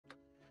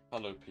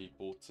Hello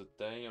people,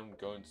 today I'm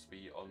going to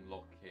be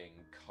unlocking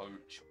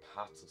Coach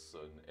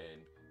Patterson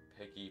in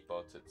Piggy,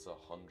 but it's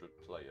 100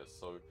 players,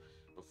 so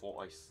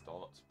before I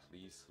start,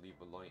 please leave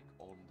a like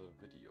on the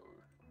video.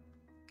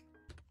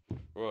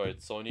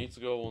 Right, so I need to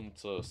go on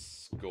to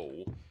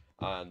school,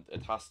 and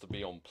it has to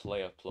be on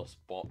player plus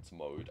bot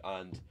mode,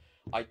 and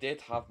I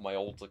did have my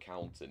old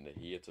account in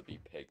here to be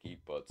Piggy,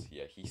 but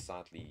yeah, he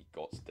sadly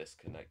got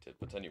disconnected.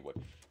 But anyway,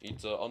 need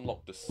to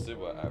unlock the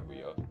sewer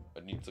area. I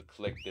need to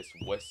click this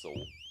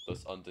whistle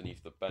that's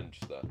underneath the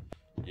bench there.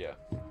 Yeah,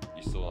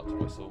 you saw that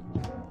whistle.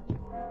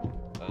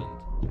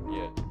 And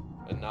yeah,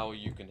 and now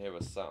you can hear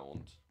a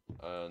sound.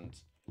 And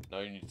now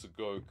you need to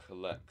go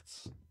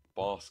collect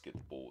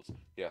basketballs.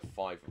 Yeah,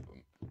 5 of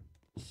them.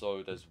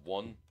 So there's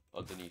one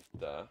underneath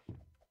there.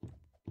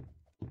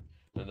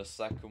 And the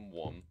second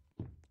one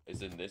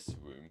is in this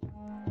room.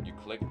 You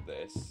click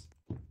this.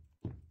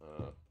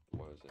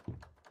 Where is it?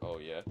 Oh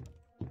yeah,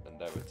 and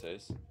there it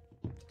is.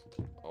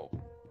 Oh,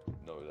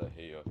 no, they're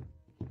here.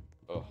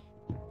 Ugh.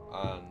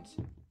 And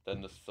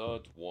then the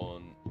third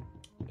one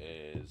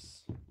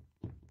is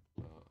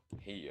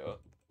here.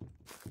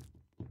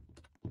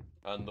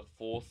 And the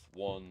fourth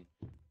one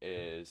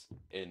is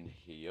in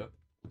here.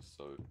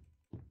 So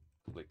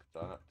click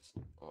that.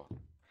 Oh,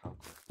 how?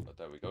 Oh,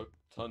 there we go.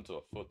 Turn to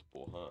a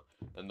football,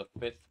 huh? And the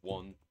fifth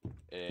one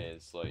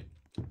is like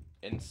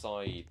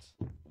inside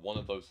one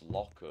of those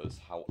lockers,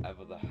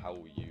 however the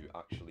hell you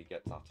actually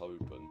get that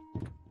open.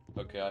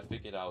 Okay, I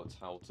figured out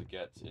how to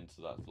get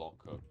into that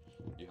locker.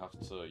 You have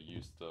to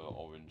use the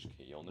orange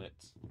key on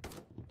it.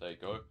 There you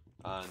go.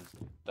 And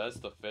there's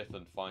the fifth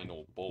and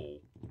final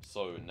ball.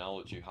 So now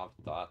that you have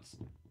that,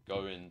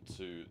 go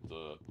into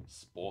the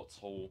sports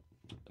hall,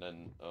 and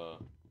then,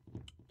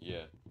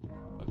 yeah,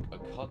 a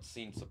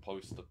cutscene's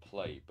supposed to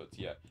play, but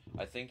yeah,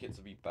 I think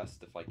it'd be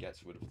best if I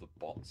get rid of the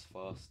bots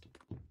first.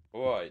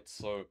 Alright,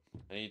 so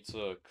I need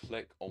to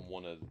click on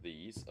one of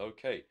these.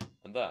 Okay,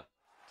 and there.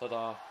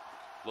 Ta-da!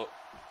 Look,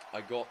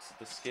 I got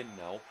the skin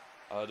now.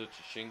 I heard a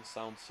cha-ching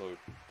sound, so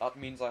that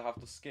means I have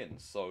the skin.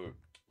 So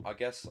I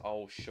guess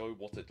I'll show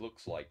what it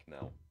looks like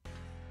now.